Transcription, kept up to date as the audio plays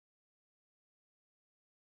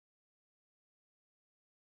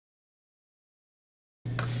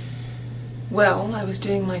Well, I was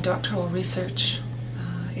doing my doctoral research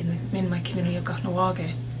in my community of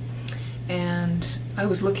Kahnawake, and I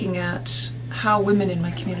was looking at how women in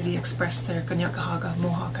my community express their Kanien'kehá:ka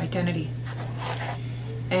Mohawk identity.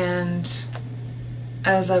 And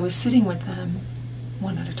as I was sitting with them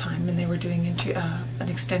one at a time, and they were doing an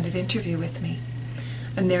extended interview with me,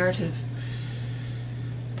 a narrative,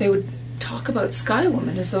 they would talk about Sky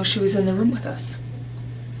Woman as though she was in the room with us.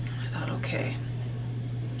 I thought, okay,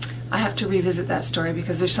 I have to revisit that story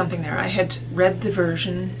because there's something there. I had read the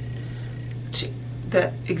version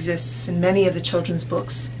that exists in many of the children's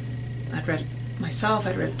books. I'd read it myself,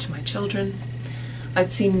 I'd read it to my children.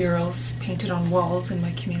 I'd seen murals painted on walls in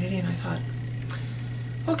my community, and I thought,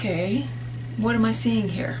 okay, what am I seeing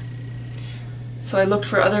here? So I looked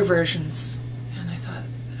for other versions, and I thought,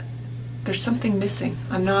 there's something missing.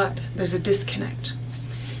 There's a disconnect.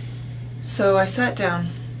 So I sat down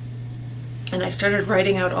and I started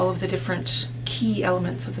writing out all of the different key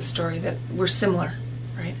elements of the story that were similar,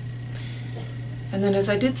 right? And then as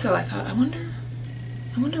I did so, I thought, I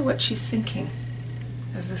wonder what she's thinking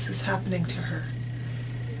as this is happening to her.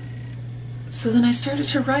 So then I started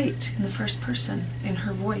to write in the first person, in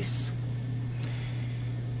her voice.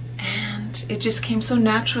 And it just came so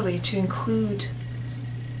naturally to include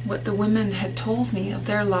what the women had told me of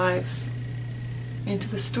their lives into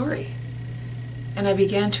the story. And I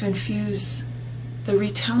began to infuse the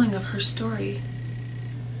retelling of her story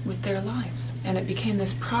with their lives. And it became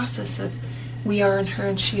this process of we are in her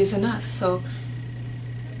and she is in us. So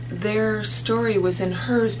their story was in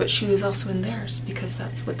hers, but she was also in theirs, because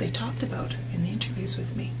that's what they talked about in the interviews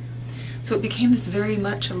with me. So it became this very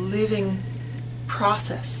much a living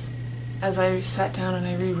process as I sat down and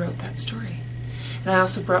I rewrote that story. And I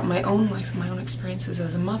also brought my own life and my own experiences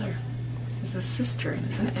as a mother, as a sister, and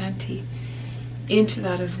as an auntie into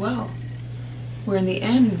that as well, where in the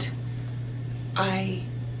end I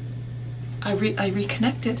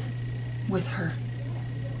reconnected with her,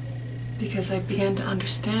 because I began to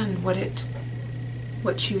understand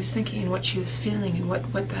what she was thinking and what she was feeling, and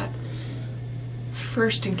what that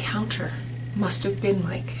first encounter must have been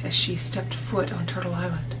like as she stepped foot on Turtle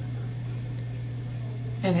Island.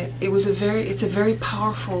 And it's a very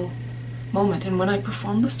powerful moment, and when I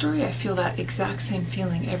perform the story I feel that exact same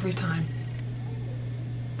feeling every time,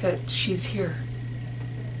 that she's here,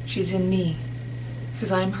 she's in me,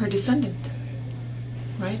 because I'm her descendant,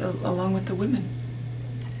 right, along with the women.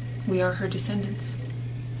 We are her descendants.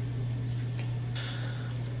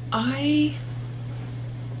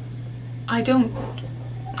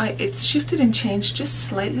 It's shifted and changed just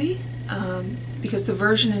slightly, because the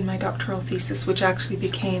version in my doctoral thesis, which actually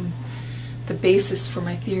became the basis for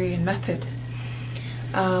my theory and method,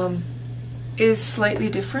 is slightly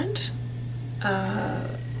different,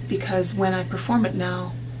 because when I perform it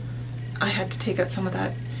now, I had to take out some of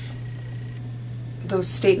those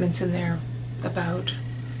statements in there about,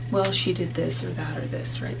 well, she did this or that or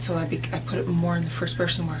this, right? So I put it more in the first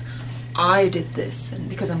person, where I did this, and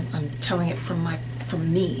because I'm telling it from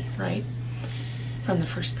me, right? From the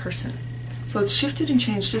first person. So it's shifted and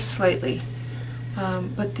changed just slightly,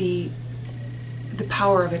 but the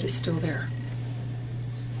power of it is still there.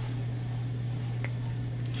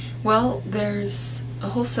 Well, there's a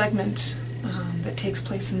whole segment that takes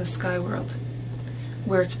place in the sky world,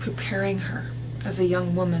 where it's preparing her as a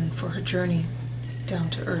young woman for her journey down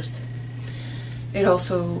to Earth. It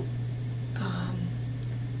also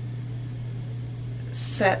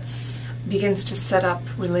begins to set up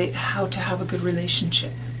how to have a good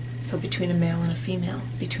relationship. So between a male and a female,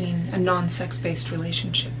 between a non-sex-based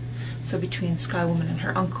relationship. So between Sky Woman and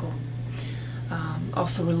her uncle.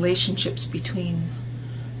 Also relationships between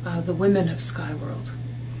the women of Sky World.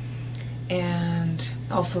 And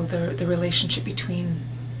also the relationship between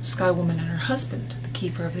Sky Woman and her husband, the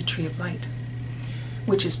keeper of the Tree of Light,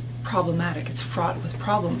 which is problematic. It's fraught with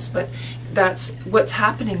problems, but that's what's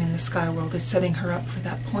happening in the sky world, is setting her up for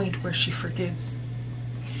that point where she forgives,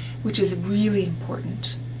 which is really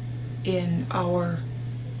important in our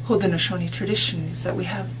Haudenosaunee tradition, is that we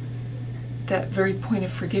have that very point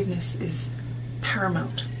of forgiveness is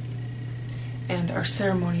paramount, and our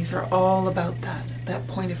ceremonies are all about that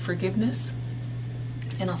point of forgiveness,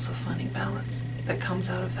 and also finding balance that comes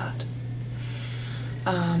out of that.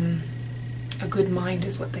 A good mind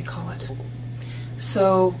is what they call it.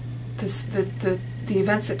 So the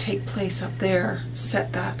events that take place up there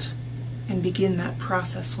set that and begin that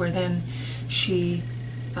process, where then she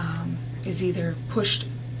is either pushed,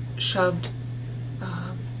 shoved,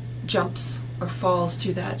 jumps, or falls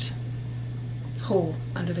through that hole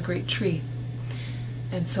under the great tree.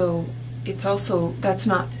 And so it's also, that's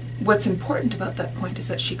not, what's important about that point is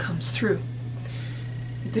that she comes through.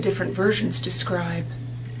 the different versions describe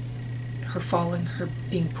her falling, her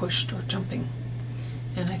being pushed or jumping.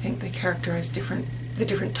 And I think they characterize the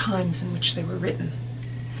different times in which they were written.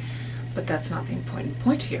 But that's not the important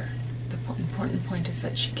point here. The important point is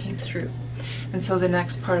that she came through. And so the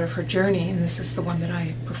next part of her journey, and this is the one that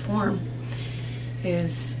I perform,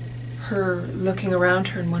 is her looking around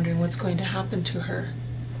her and wondering what's going to happen to her.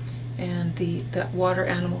 And the water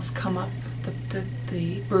animals come up,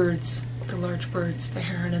 the birds, the large birds, the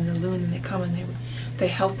heron and the loon, and they come and they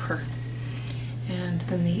help her. And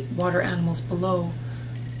then the water animals below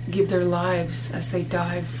give their lives as they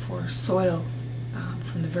dive for soil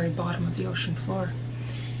from the very bottom of the ocean floor.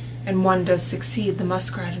 And one does succeed, the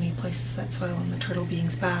muskrat, and he places that soil on the turtle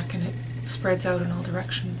being's back, and it spreads out in all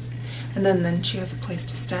directions. And then she has a place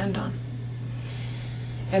to stand on.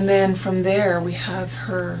 And then from there we have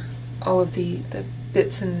her, all of the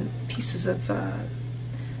bits and pieces of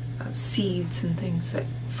seeds and things that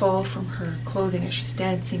fall from her clothing as she's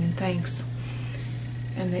dancing in thanks.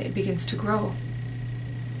 And it begins to grow.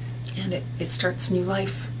 And it starts new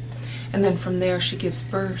life. And then from there she gives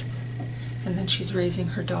birth. And then she's raising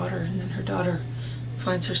her daughter, and then her daughter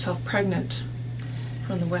finds herself pregnant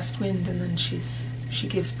from the west wind, and then she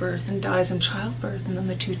gives birth and dies in childbirth, and then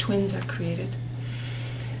the two twins are created.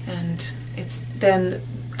 And it's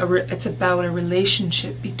about a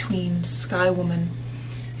relationship between Sky Woman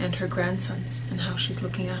and her grandsons, and how she's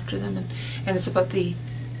looking after them, and it's about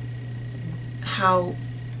how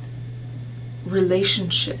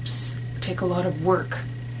relationships take a lot of work,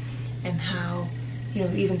 and how, you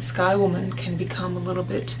know, even Sky Woman can become a little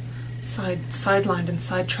bit sidelined and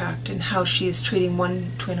sidetracked in how she is treating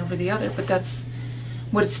one twin over the other. But that's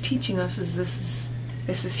what it's teaching us, is this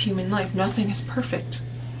is human life. Nothing is perfect,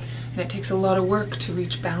 and it takes a lot of work to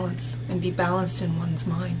reach balance and be balanced in one's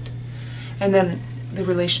mind. And then the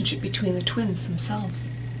relationship between the twins themselves,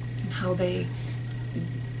 and how they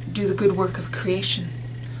do the good work of creation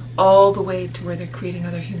all the way to where they're creating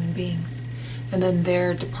other human beings, and then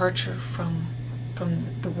their departure from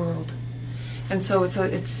the world. And so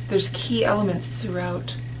there's key elements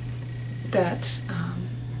throughout that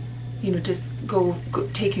just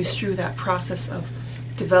take you through that process of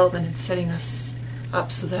development and setting us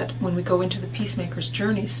up so that when we go into the Peacemaker's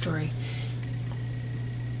journey story,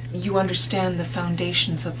 you understand the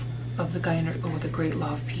foundations of the Gaianergo, the great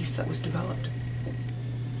law of peace that was developed.